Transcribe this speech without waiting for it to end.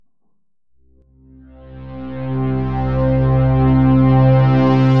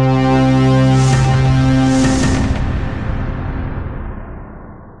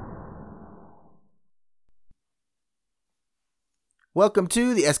Welcome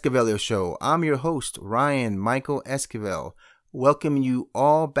to the Esquivelio Show. I'm your host, Ryan Michael Esquivel. Welcome you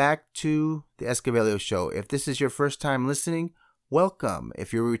all back to the Esquivelio Show. If this is your first time listening, welcome.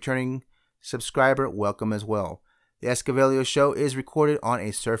 If you're a returning subscriber, welcome as well. The Esquivelio Show is recorded on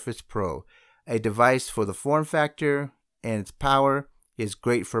a Surface Pro, a device for the form factor and its power is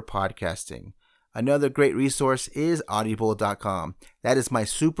great for podcasting. Another great resource is audible.com. That is my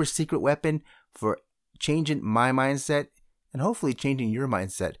super secret weapon for changing my mindset and hopefully changing your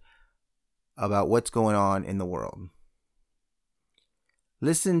mindset about what's going on in the world.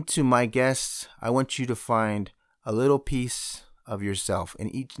 Listen to my guests. I want you to find a little piece of yourself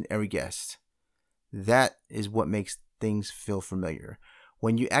in each and every guest. That is what makes things feel familiar.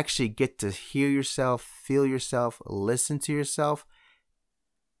 When you actually get to hear yourself, feel yourself, listen to yourself,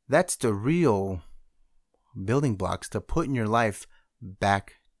 that's the real building blocks to putting your life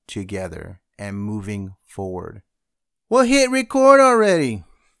back together and moving forward. Well, hit record already.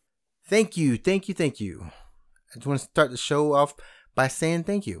 Thank you. I just want to start the show off by saying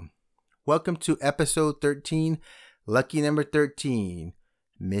thank you. Welcome to episode 13, lucky number 13,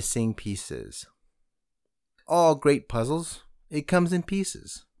 Missing Pieces. All great puzzles, it comes in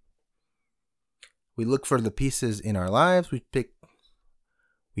pieces. We look for the pieces in our lives. We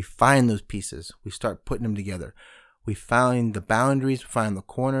find those pieces. We start putting them together. We find the boundaries, we find the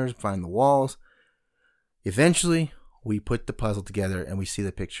corners, we find the walls. Eventually, we put the puzzle together and we see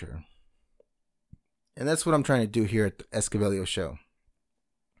the picture. And that's what I'm trying to do here at the Esquivelio Show.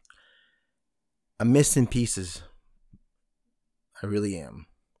 I'm missing pieces. I really am.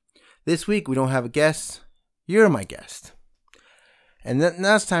 This week, we don't have a guest. You're my guest. And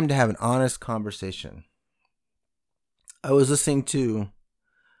now it's time to have an honest conversation. I was listening to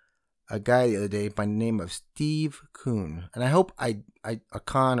a guy the other day by the name of Steve Kuhn. And I hope I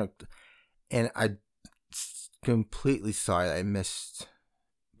completely sorry that I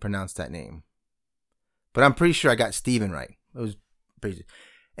mispronounced that name. But I'm pretty sure I got Steven right. It was crazy.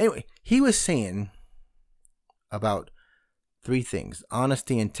 Anyway, he was saying about three things: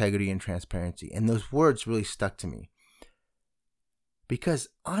 honesty, integrity, and transparency. And those words really stuck to me. Because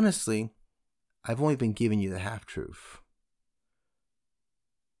honestly, I've only been giving you the half-truth.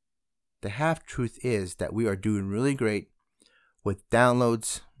 The half-truth is that we are doing really great with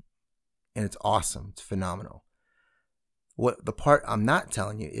downloads, and it's awesome. It's phenomenal. What the part I'm not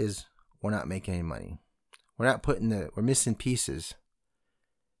telling you is we're not making any money. We're missing pieces.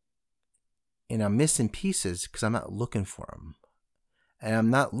 And I'm missing pieces because I'm not looking for them. And I'm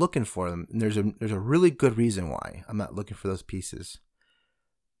not looking for them. And there's a really good reason why I'm not looking for those pieces.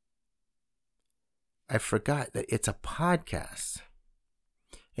 I forgot that it's a podcast.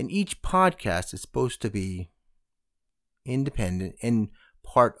 And each podcast is supposed to be independent and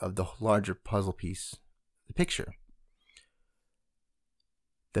part of the larger puzzle piece, the picture.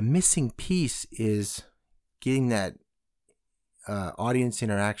 The missing piece is getting that audience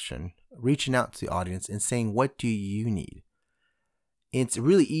interaction, reaching out to the audience and saying, what do you need? It's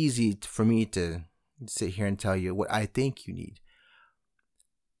really easy for me to sit here and tell you what I think you need.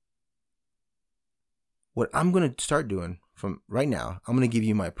 What I'm going to start doing from right now, I'm going to give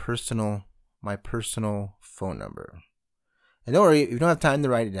you my personal phone number. And don't worry, if you don't have time to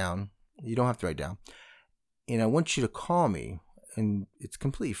write it down, you don't have to write it down. And I want you to call me, and it's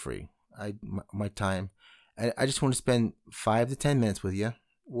completely free. My time. And I just want to spend 5 to 10 minutes with you.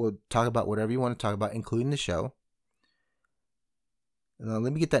 We'll talk about whatever you want to talk about, including the show. And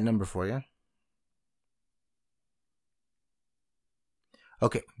let me get that number for you.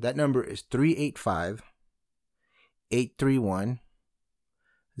 Okay, that number is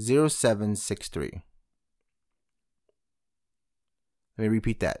 385-831-0763. Let me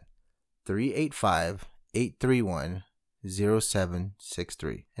repeat that.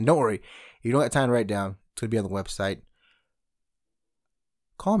 385-831-0763. And don't worry, if you don't have time to write it down, it's going to be on the website.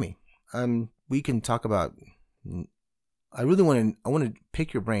 Call me. We can talk about, I want to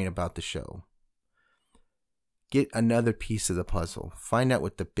pick your brain about the show. Get another piece of the puzzle. Find out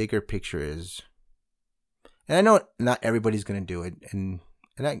what the bigger picture is. And I know not everybody's going to do it. And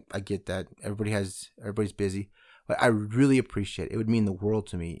I get that. Everybody's busy. But I really appreciate it. It would mean the world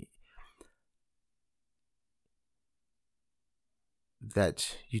to me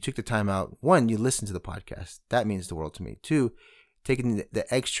that you took the time out. One, you listened to the podcast. That means the world to me. Two, taking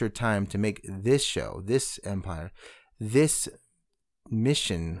the extra time to make this show, this empire, this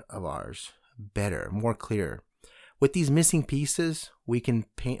mission of ours better, more clear. With these missing pieces, we can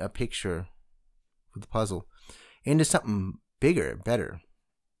paint a picture with the puzzle into something bigger, better.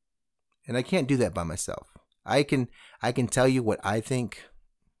 And I can't do that by myself. I can tell you what I think,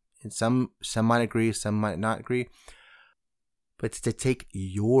 and some might agree, some might not agree. but it's to take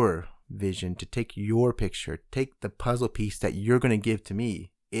your vision, to take your picture, take the puzzle piece that you're going to give to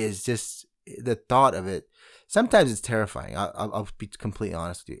me. Is just the thought of it. Sometimes it's terrifying. I'll be completely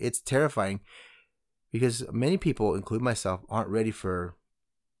honest with you. It's terrifying because many people, including myself, aren't ready for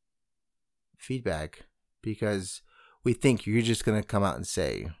feedback because we think you're just going to come out and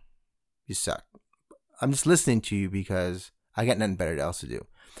say, you suck. I'm just listening to you because I got nothing better else to do.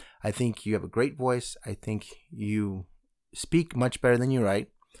 I think you have a great voice. I think you speak much better than you write.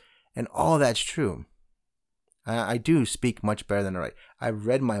 And all that's true. I do speak much better than I write. I've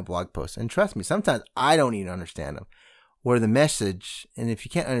read my blog posts. And trust me, sometimes I don't even understand them. Or the message, and if you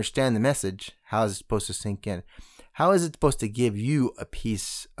can't understand the message, how is it supposed to sink in? How is it supposed to give you a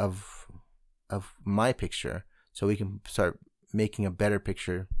piece of my picture so we can start making a better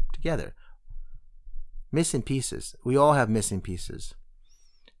picture together? Missing pieces. We all have missing pieces.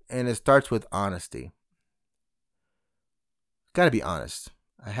 And it starts with honesty. Got to be honest.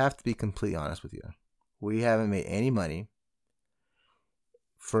 I have to be completely honest with you. We haven't made any money.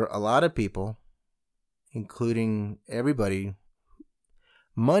 For a lot of people, including everybody,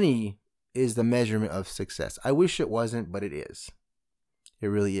 money is the measurement of success. I wish it wasn't, but it is. It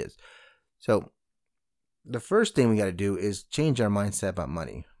really is. So the first thing we got to do is change our mindset about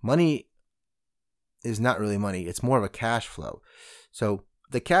money. Money is not really money. It's more of a cash flow. So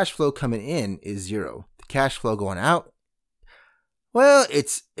the cash flow coming in is zero. The cash flow going out, well,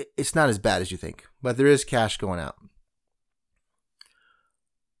 it's not as bad as you think, but there is cash going out.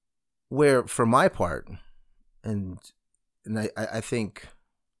 Where, for my part, and I think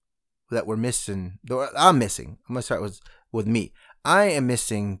that we're missing, I'm missing. I'm going to start with me. I am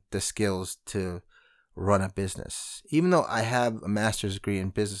missing the skills to run a business. Even though I have a master's degree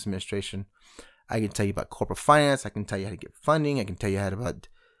in business administration, I can tell you about corporate finance. I can tell you how to get funding. I can tell you how about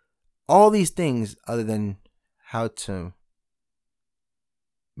all these things other than how to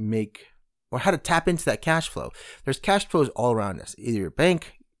make or how to tap into that cash flow. There's cash flows all around us, either your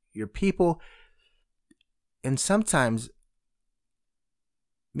bank, your people. And sometimes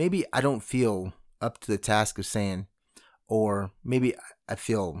maybe I don't feel up to the task of saying, or maybe I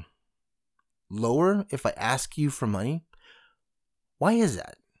feel lower if I ask you for money. Why is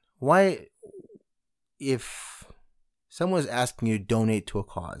that? Why, if someone's asking you to donate to a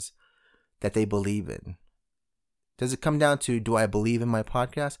cause that they believe in, does it come down to, do I believe in my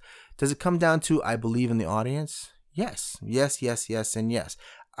podcast? Does it come down to, I believe in the audience? Yes, yes, yes, yes, and yes.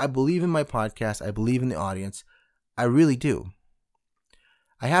 I believe in my podcast. I believe in the audience. I really do.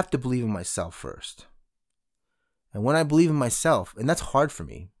 I have to believe in myself first. And when I believe in myself, and that's hard for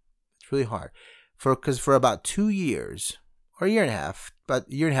me, it's really hard. Because for about 2 years, or a year and a half, about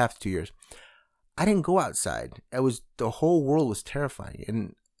a year and a half to 2 years, I didn't go outside. The whole world was terrifying.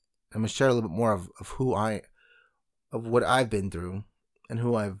 And I'm going to share a little bit more of what I've been through and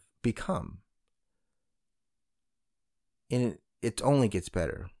who I've become. And it only gets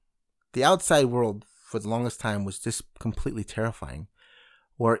better. The outside world for the longest time was just completely terrifying.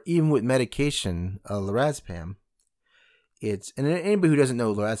 Or even with medication, lorazepam, and anybody who doesn't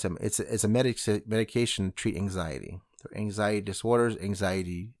know lorazepam, it's a medication to treat anxiety. Anxiety disorders,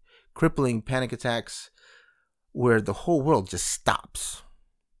 anxiety, crippling panic attacks, where the whole world just stops.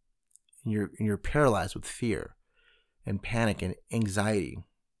 And you're paralyzed with fear and panic and anxiety.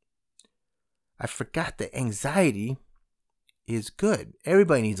 I forgot that anxiety is good.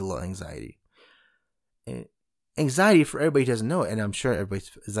 Everybody needs a little anxiety. And anxiety, for everybody who doesn't know it, and I'm sure everybody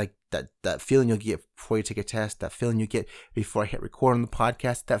is like that feeling you'll get before you take a test, that feeling you get before I hit record on the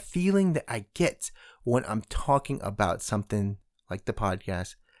podcast, that feeling that I get when I'm talking about something like the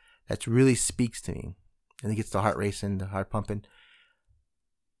podcast that really speaks to me, and it gets the heart racing, the heart pumping.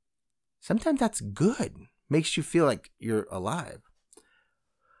 Sometimes that's good. Makes you feel like you're alive.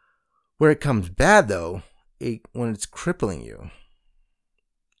 Where it comes bad, though, when it's crippling you.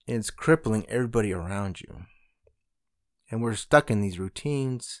 And it's crippling everybody around you. And we're stuck in these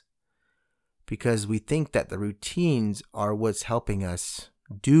routines because we think that the routines are what's helping us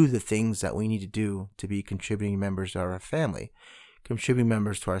do the things that we need to do to be contributing members to our family, contributing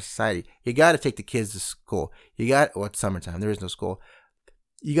members to our society. You got to take the kids to school. It's summertime. There is no school.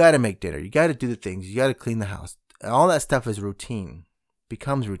 You got to make dinner. You got to do the things. You got to clean the house. And all that stuff is routine,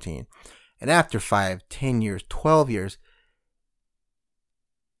 becomes routine. And after 5, 10 years, 12 years,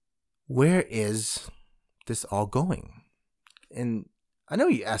 where is this all going? And I know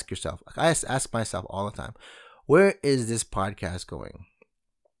you ask yourself, I ask myself all the time, where is this podcast going?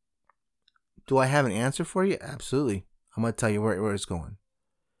 Do I have an answer for you? Absolutely. I'm going to tell you where it's going.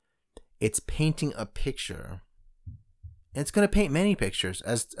 It's painting a picture And it's going to paint many pictures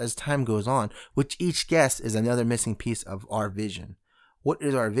as time goes on, which each guest is another missing piece of our vision. What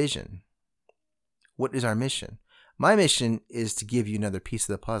is our vision? What is our mission? My mission is to give you another piece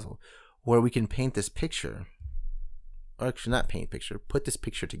of the puzzle where we can paint this picture. Or actually, not paint picture, put this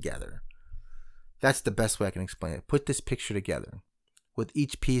picture together. That's the best way I can explain it. Put this picture together with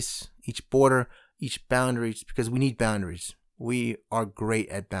each piece, each border, each boundaries, because we need boundaries. We are great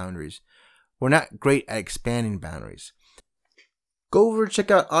at boundaries. We're not great at expanding boundaries. Go over and check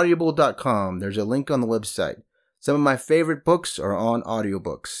out audible.com. There's a link on the website. Some of my favorite books are on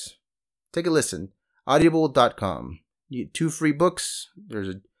audiobooks. Take a listen. Audible.com. You get 2 free books.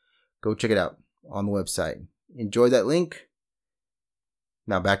 Go check it out on the website. Enjoy that link.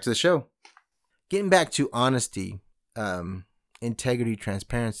 Now back to the show. Getting back to honesty, integrity,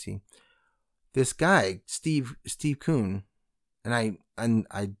 transparency. This guy, Steve Kuhn, and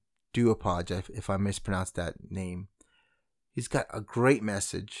I do apologize if I mispronounced that name. He's got a great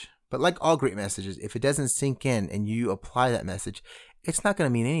message, but like all great messages, if it doesn't sink in and you apply that message, it's not going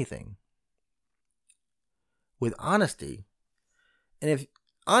to mean anything. With honesty, and if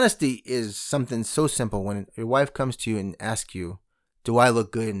honesty is something so simple, when your wife comes to you and asks you, "Do I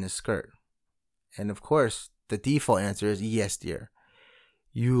look good in this skirt?" And of course, the default answer is, "Yes, dear.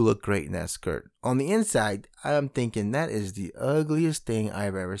 You look great in that skirt." On the inside, I'm thinking that is the ugliest thing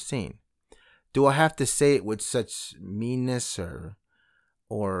I've ever seen. Do I have to say it with such meanness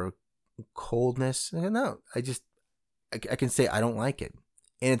or coldness? No, I can say I don't like it.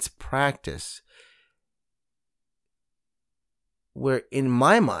 And it's practice. Where in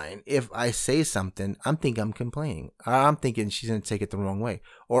my mind, if I say something, I'm thinking I'm complaining. I'm thinking she's going to take it the wrong way.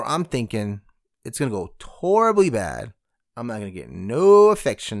 Or I'm thinking it's going to go horribly bad. I'm not going to get no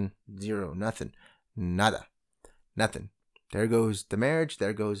affection, zero, nothing, nada, nothing. There goes the marriage.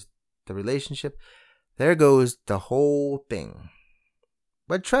 There goes the relationship. There goes the whole thing.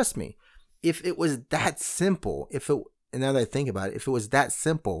 But trust me, if it was that simple, and now that I think about it, if it was that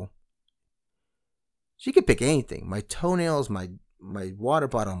simple, she could pick anything. My toenails, my water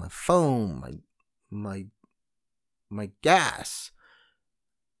bottle, my phone, my gas.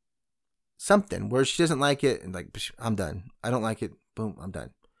 Something where she doesn't like it and like, I'm done. I don't like it. Boom, I'm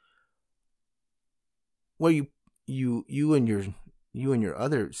done. Where you and your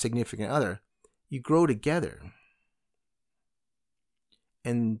other significant other, you grow together.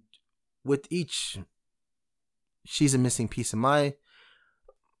 And with each, she's a missing piece of my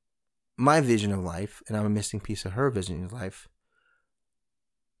vision of life, and I'm a missing piece of her vision of life.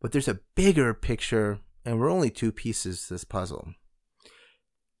 But there's a bigger picture, and we're only 2 pieces to this puzzle.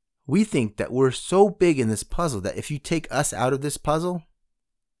 We think that we're so big in this puzzle that if you take us out of this puzzle,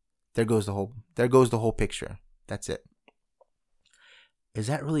 there goes the whole picture. That's it. Is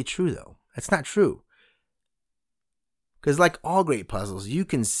that really true though? That's not true. Because like all great puzzles, you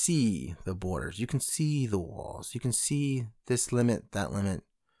can see the borders, you can see the walls, you can see this limit, that limit.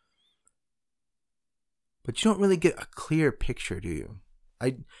 But you don't really get a clear picture, do you?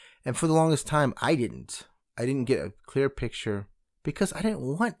 And for the longest time, I didn't get a clear picture because I didn't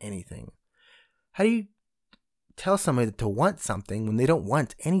want anything. How do you tell somebody to want something when they don't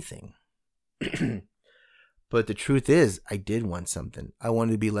want anything? But the truth is, I did want something. I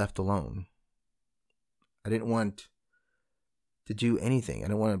wanted to be left alone. I didn't want to do anything. I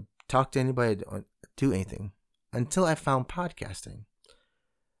didn't want to talk to anybody, do anything until I found podcasting.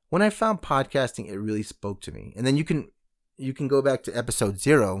 When I found podcasting, it really spoke to me. And then you can go back to episode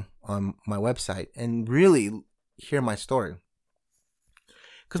 0 on my website and really hear my story.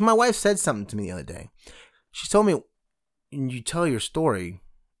 Because my wife said something to me the other day. She told me, when you tell your story,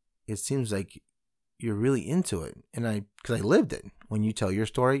 it seems like you're really into it. And because I lived it. When you tell your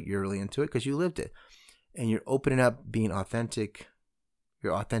story, you're really into it because you lived it. And you're opening up, being authentic,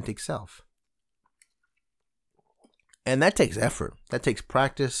 your authentic self. And that takes effort. That takes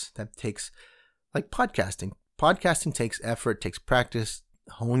practice. That takes, like podcasting. Podcasting takes effort, takes practice,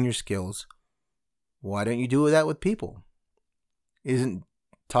 hone your skills. Why don't you do that with people? Isn't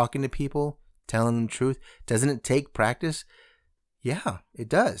talking to people, telling them the truth, doesn't it take practice? Yeah, it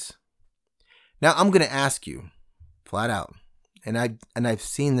does. Now I'm going to ask you, flat out, and I've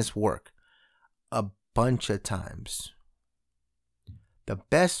seen this work a bunch of times. The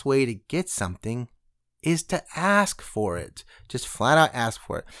best way to get something is to ask for it. Just flat out ask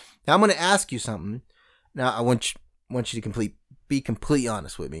for it. Now I'm going to ask you something. Now I want you to be completely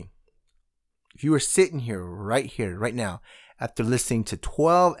honest with me. If you were sitting here, right now, after listening to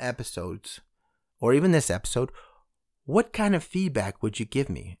 12 episodes, or even this episode, what kind of feedback would you give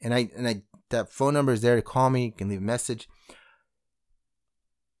me? And I that phone number is there to call me. You can leave a message.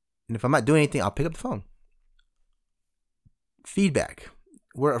 And if I'm not doing anything, I'll pick up the phone. feedback.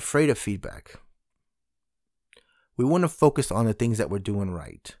 We're afraid of feedback. We want to focus on the things that we're doing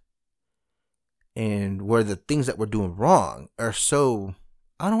right. And where the things that we're doing wrong are so,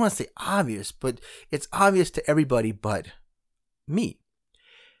 I don't want to say obvious, but it's obvious to everybody but me.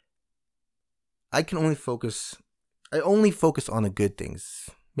 I only focus on the good things.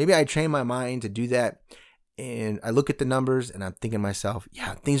 Maybe I train my mind to do that, and I look at the numbers and I'm thinking to myself,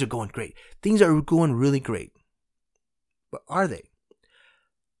 yeah, things are going great. Things are going really great. But are they?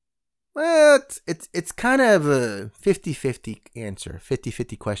 Well, it's kind of a 50-50 answer,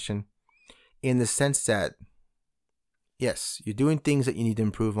 50-50 question, in the sense that, yes, you're doing things that you need to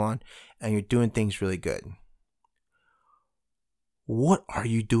improve on, and you're doing things really good. What are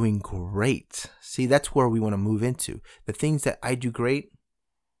you doing great? See, that's where we want to move into. The things that I do great,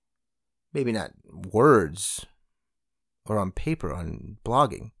 maybe not words or on paper, on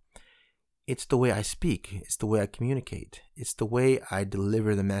blogging. It's the way I speak. It's the way I communicate. It's the way I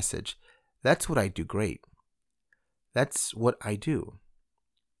deliver the message. That's what I do great. That's what I do.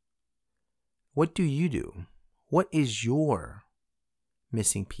 What do you do? What is your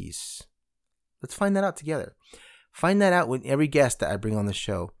missing piece? Let's find that out together. Find that out with every guest that I bring on the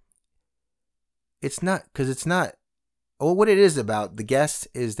show. What it is about the guests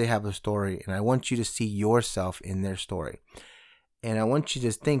is they have a story, and I want you to see yourself in their story. And I want you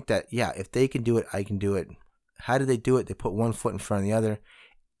to think that, yeah, if they can do it, I can do it. How did they do it? They put one foot in front of the other,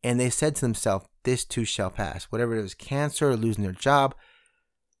 and they said to themselves, this too shall pass. Whatever it is, cancer or losing their job.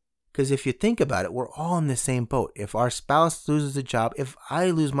 Because if you think about it, we're all in the same boat. If our spouse loses a job, if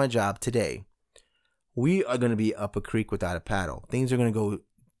I lose my job today, we are going to be up a creek without a paddle. Things are going to go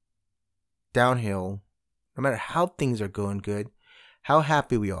downhill. No matter how things are going good, how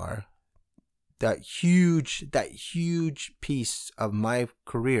happy we are, that huge piece of my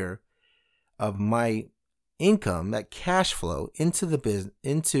career, of my income, that cash flow into the business,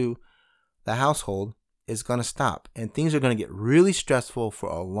 into the household, is going to stop, and things are going to get really stressful for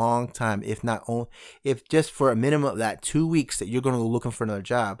a long time. If just for a minimum of that 2 weeks that you're going to go looking for another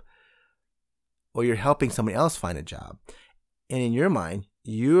job, or you're helping somebody else find a job, and in your mind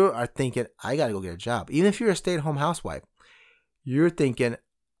you are thinking, I got to go get a job. Even if you're a stay-at-home housewife, you're thinking,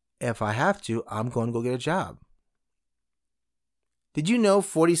 if I have to, I'm going to go get a job. Did you know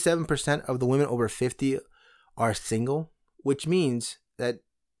 47% of the women over 50 are single? Which means that,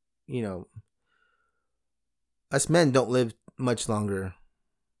 us men don't live much longer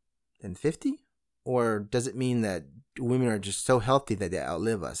than 50? Or does it mean that women are just so healthy that they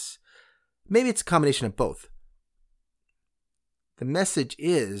outlive us? Maybe it's a combination of both. The message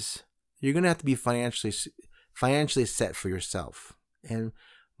is you're going to have to be financially set for yourself. And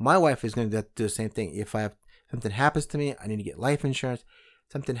my wife is going to do the same thing. If something happens to me, I need to get life insurance.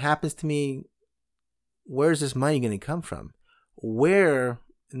 Something happens to me, where's this money going to come from?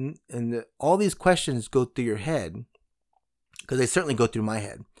 All these questions go through your head, because they certainly go through my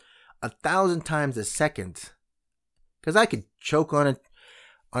head 1,000 times a second. Because I could choke on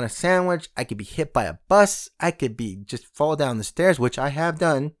a sandwich. I could be hit by a bus. I could just fall down the stairs, which I have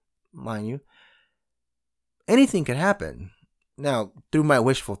done, mind you. Anything could happen. Now, through my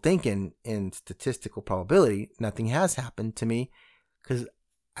wishful thinking and statistical probability, nothing has happened to me because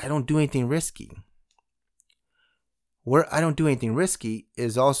I don't do anything risky. Where I don't do anything risky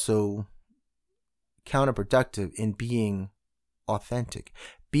is also counterproductive in being authentic,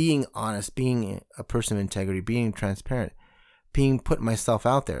 being honest, being a person of integrity, being transparent, putting myself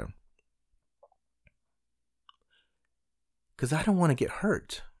out there. Because I don't want to get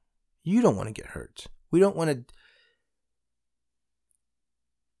hurt. You don't want to get hurt. We don't want to.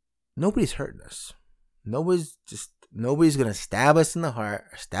 Nobody's hurting us. Nobody's going to stab us in the heart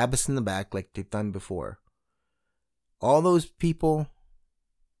or stab us in the back like they've done before. All those people,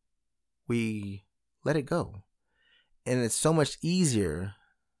 we let it go. And it's so much easier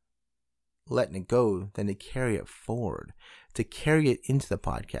letting it go than to carry it forward, to carry it into the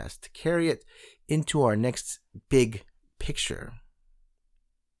podcast, to carry it into our next big picture.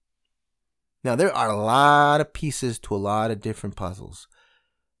 Now, there are a lot of pieces to a lot of different puzzles.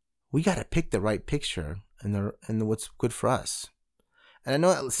 We got to pick the right picture and what's good for us. And I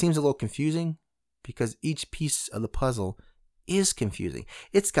know it seems a little confusing because each piece of the puzzle is confusing.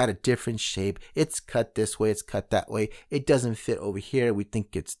 It's got a different shape. It's cut this way. It's cut that way. It doesn't fit over here. We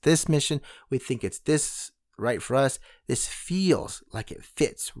think it's this mission. We think it's this right for us. This feels like it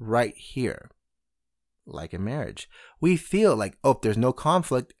fits right here. Like a marriage. We feel like, if there's no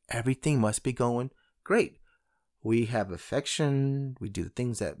conflict, everything must be going great. We have affection. We do the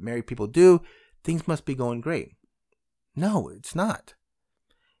things that married people do. Things must be going great. No, it's not.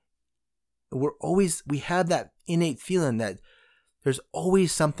 We have that innate feeling that there's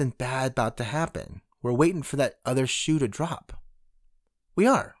always something bad about to happen. We're waiting for that other shoe to drop. We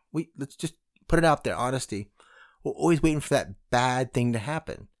are. Let's just put it out there, honesty. We're always waiting for that bad thing to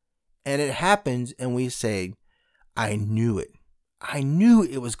happen. And it happens and we say, I knew it. I knew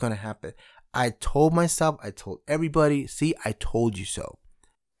it was going to happen. I told myself, I told everybody, see, I told you so.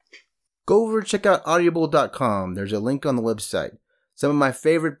 Go over and check out audible.com. There's a link on the website. Some of my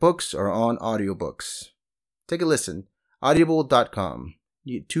favorite books are on audiobooks. Take a listen. Audible.com.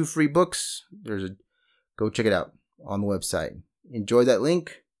 You get 2 free books. Go check it out on the website. Enjoy that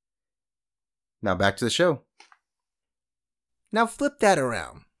link. Now back to the show. Now flip that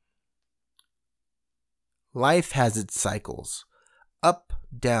around. Life has its cycles. Up,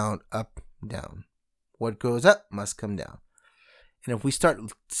 down, up, down. What goes up must come down. And if we start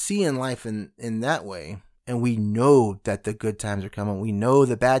seeing life in that way, and we know that the good times are coming, we know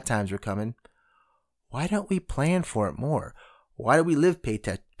the bad times are coming, why don't we plan for it more? Why do we live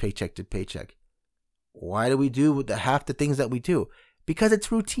paycheck to paycheck? Why do we do half the things that we do? Because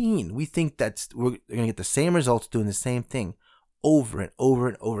it's routine. We think we're going to get the same results doing the same thing over and over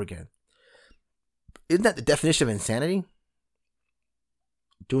and over again. Isn't that the definition of insanity?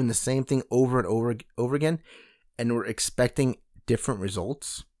 Doing the same thing over and over again, and we're expecting different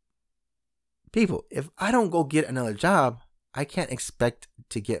results. People, if I don't go get another job, I can't expect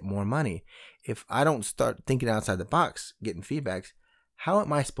to get more money. If I don't start thinking outside the box, getting feedbacks, how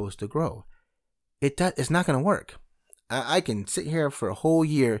am I supposed to grow? It's not going to work. I can sit here for a whole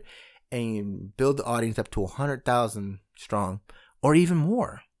year and build the audience up to 100,000 strong or even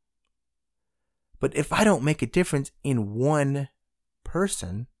more. But if I don't make a difference in one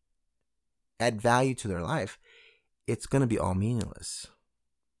person, add value to their life, it's going to be all meaningless.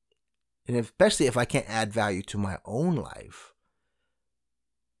 And especially if I can't add value to my own life,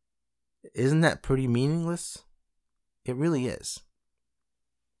 isn't that pretty meaningless? It really is.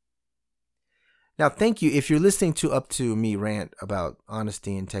 Now, thank you. If you're listening up to me rant about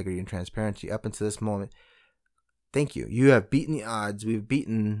honesty, integrity, and transparency up until this moment, thank you. You have beaten the odds. We've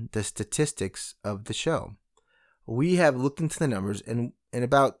beaten the statistics of the show. We have looked into the numbers, and in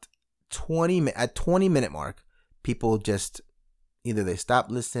about 20-minute mark, people just either they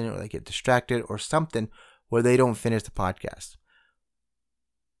stop listening or they get distracted or something where they don't finish the podcast.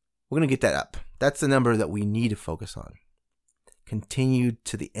 We're going to get that up. That's the number that we need to focus on. Continue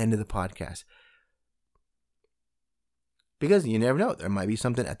to the end of the podcast. Because you never know. There might be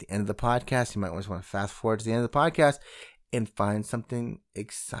something at the end of the podcast. You might just want to fast forward to the end of the podcast and find something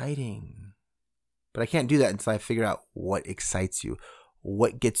exciting. But I can't do that until I figure out what excites you.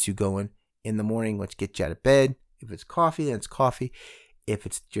 What gets you going in the morning. What gets you out of bed. If it's coffee, then it's coffee. If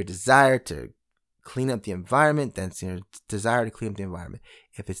it's your desire to clean up the environment, then it's your desire to clean up the environment.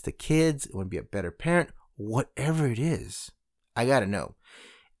 If it's the kids, you want to be a better parent. Whatever it is, I got to know.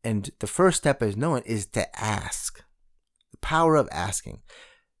 And the first step is knowing is to ask. The power of asking.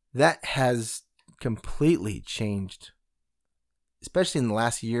 That has completely changed, especially in the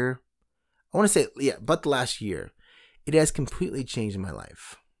last year. I want to say, but the last year, it has completely changed my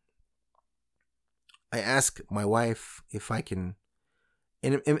life. I ask my wife if I can,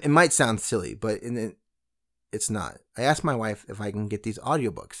 and it might sound silly, but it's not. I asked my wife if I can get these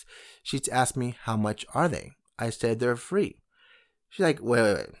audiobooks. She's asked me, how much are they? I said, they're free. She's like,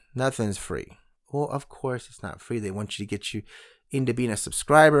 wait, nothing's free. Well, of course it's not free. They want you to get you into being a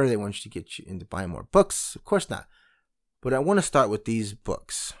subscriber. They want you to get you into buying more books. Of course not. But I want to start with these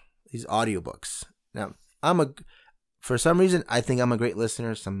books, these audiobooks. Now, for some reason, I think I'm a great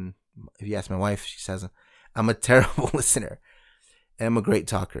listener. If you ask my wife, she says I'm a terrible listener, and I'm a great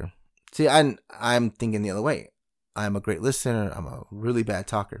talker. See, I'm thinking the other way. I'm a great listener. I'm a really bad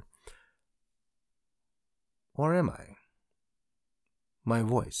talker. Or am I? My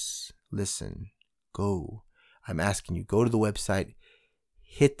voice. Listen. Go. I'm asking you, go to the website,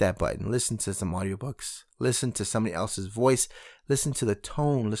 hit that button, listen to some audiobooks, listen to somebody else's voice, listen to the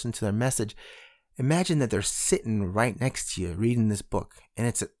tone, listen to their message. Imagine that they're sitting right next to you reading this book, and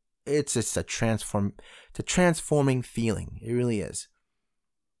it's just a transforming feeling. It really is.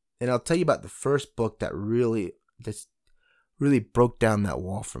 And I'll tell you about the first book that really broke down that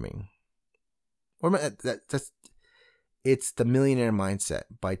wall for me. It's The Millionaire Mindset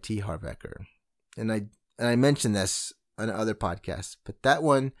by T. Harv Eker. And I mentioned this on other podcasts, but that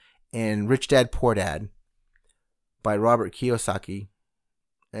one and Rich Dad Poor Dad by Robert Kiyosaki.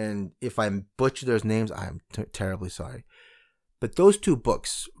 And if I butcher those names, I'm terribly sorry. But those two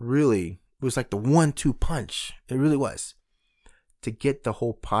books really was like the 1-2 punch. It really was. To get the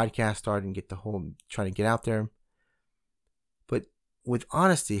whole podcast started and get the whole trying to get out there. But with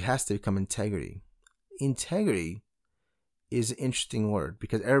honesty has to become integrity. Integrity is an interesting word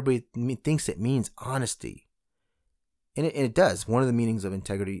because everybody thinks it means honesty. And it does. One of the meanings of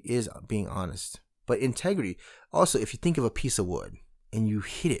integrity is being honest. But integrity, also, if you think of a piece of wood and you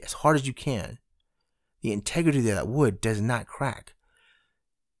hit it as hard as you can, the integrity of that wood does not crack.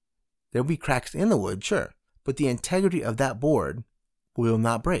 There'll be cracks in the wood, sure, but the integrity of that board will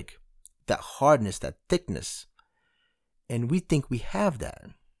not break. That hardness, that thickness. And we think we have that.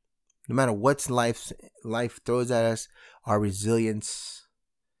 No matter what life throws at us, our resilience.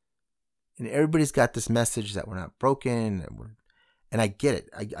 And everybody's got this message that we're not broken. And I get it.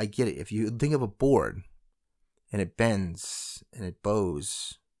 I get it. If you think of a board and it bends and it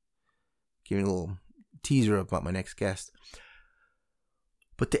bows, giving a little teaser about my next guest.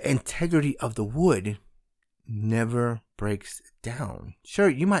 But the integrity of the wood never breaks down. Sure,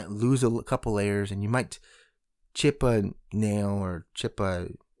 you might lose a couple layers and you might chip a nail or chip a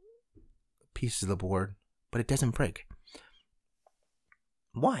piece of the board, but it doesn't break.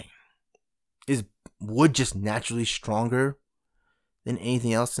 Why? Is wood just naturally stronger than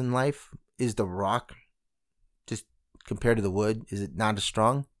anything else in life? Is the rock, just compared to the wood, is it not as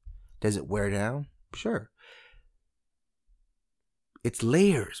strong? Does it wear down? Sure. It's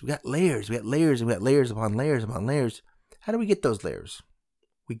layers. We got layers. We got layers. We got layers upon layers upon layers. How do we get those layers?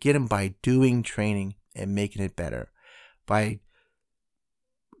 We get them by doing training and making it better. By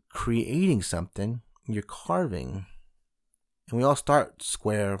creating something, you're carving. And we all start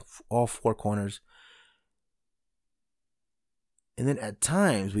square, all four corners. And then at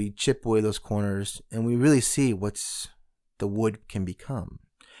times we chip away those corners and we really see what's the wood can become.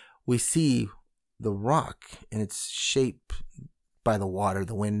 We see the rock and its shape by the water,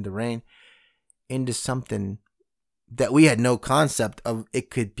 the wind, the rain, into something that we had no concept of it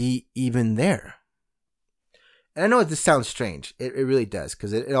could be even there. And I know this sounds strange. It really does,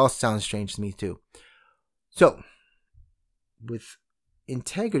 because it all sounds strange to me too. So, with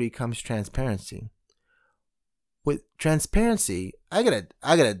integrity comes transparency. With transparency, I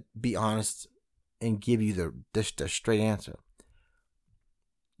gotta be honest and give you the straight answer.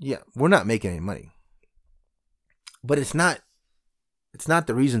 Yeah, we're not making any money. But it's not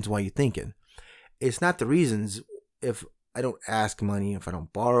the reasons why you're thinking. It's not the reasons if I don't ask money, if I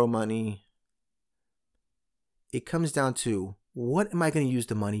don't borrow money. It comes down to, what am I going to use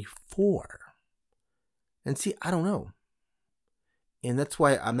the money for? And see, I don't know. And that's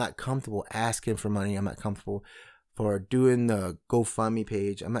why I'm not comfortable asking for money. I'm not comfortable for doing the GoFundMe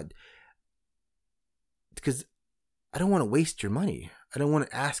page. Because I don't want to waste your money. I don't want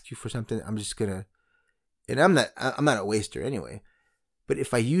to ask you for something. I'm just going to, and I'm not a waster anyway. But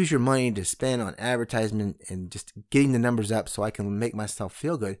if I use your money to spend on advertisement and just getting the numbers up so I can make myself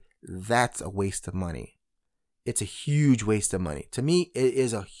feel good, that's a waste of money. It's a huge waste of money. To me, it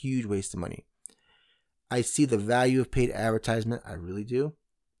is a huge waste of money. I see the value of paid advertisement. I really do.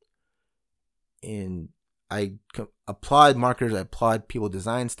 And I applaud marketers. I applaud people who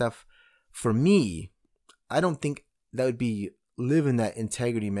design stuff. For me, I don't think that would be living that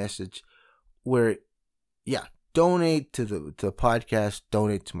integrity message where, yeah, donate to the podcast,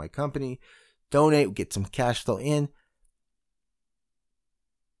 donate to my company, donate, get some cash flow in.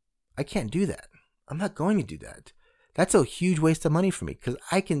 I can't do that. I'm not going to do that. That's a huge waste of money for me because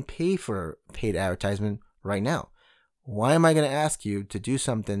I can pay for paid advertisement right now. Why am I going to ask you to do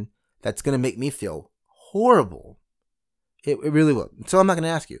something that's going to make me feel horrible? It really will. So I'm not going to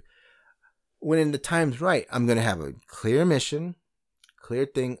ask you. When in the time's right, I'm going to have a clear mission, clear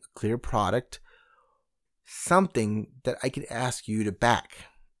thing, clear product, something that I could ask you to back,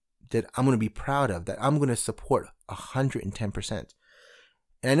 that I'm going to be proud of, that I'm going to support 110%.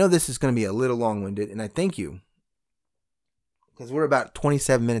 And I know this is going to be a little long-winded, and I thank you, because we're about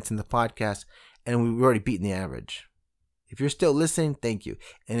 27 minutes in the podcast, and we've already beaten the average. If you're still listening, thank you.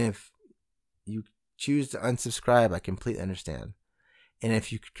 And if you choose to unsubscribe, I completely understand. And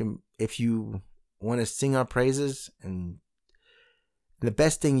if you want to sing our praises, and the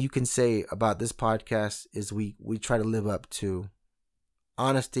best thing you can say about this podcast is we try to live up to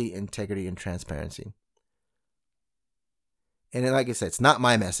honesty, integrity, and transparency. And like I said, it's not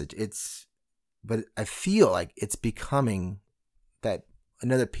my message. But I feel like it's becoming that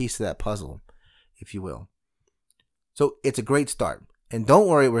another piece of that puzzle, if you will. So it's a great start. And don't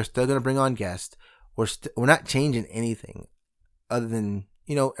worry, we're still going to bring on guests. We're not changing anything other than,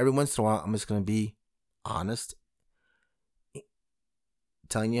 every once in a while, I'm just going to be honest,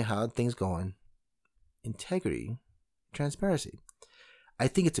 telling you how things going. Integrity, transparency. I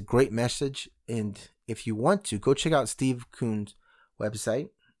think it's a great message, and if you want to, go check out Steve Kuhn's website.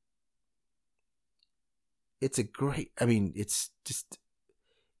 It's a great, it's just,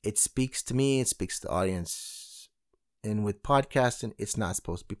 it speaks to me, it speaks to the audience. And with podcasting, it's not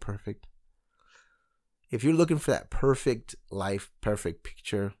supposed to be perfect. If you're looking for that perfect life, perfect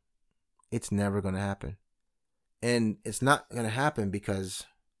picture, it's never going to happen. And it's not going to happen because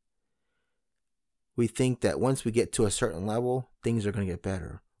we think that once we get to a certain level, things are going to get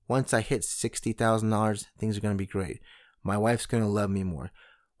better. Once I hit $60,000, things are going to be great. My wife's going to love me more.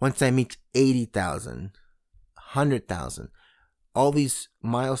 Once I meet 80,000, 100,000, all these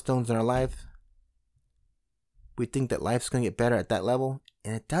milestones in our life, we think that life's going to get better at that level,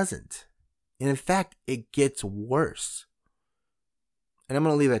 and it doesn't. And in fact, it gets worse. And I'm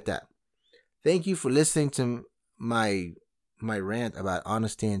going to leave it at that. Thank you for listening to my rant about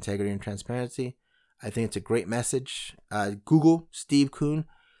honesty, integrity, and transparency. I think it's a great message. Google Steve Kuhn.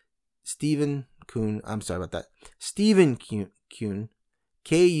 Stephen Kuhn. I'm sorry about that. Stephen Kuhn. Kuhn.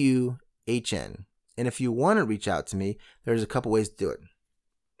 And if you want to reach out to me, there's a couple ways to do it.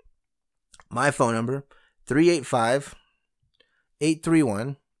 My phone number,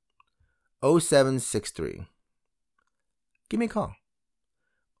 385-831-0763. Give me a call.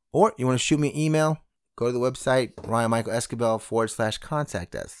 Or you want to shoot me an email, go to the website, RyanMichaelEscobar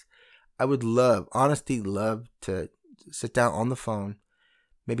 /contact us. I would love to sit down on the phone,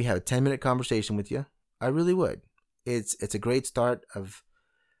 maybe have a 10-minute conversation with you. I really would. It's a great start of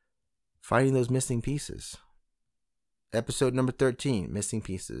finding those missing pieces. Episode number 13, Missing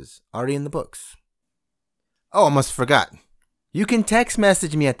Pieces, already in the books. Oh, I almost forgot. You can text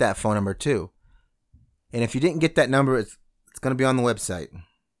message me at that phone number too. And if you didn't get that number, it's going to be on the website.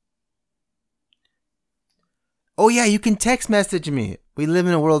 Oh yeah, you can text message me. We live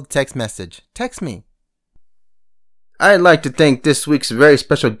in a world of text message. Text me. I'd like to thank this week's very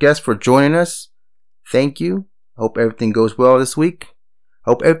special guest for joining us. Thank you. Hope everything goes well this week.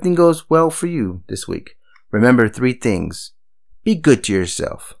 Hope everything goes well for you this week. Remember 3 things. Be good to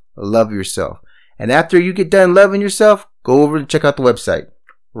yourself. Love yourself. And after you get done loving yourself, go over and check out the website,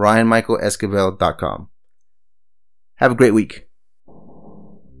 RyanMichaelEscobar.com. Have a great week.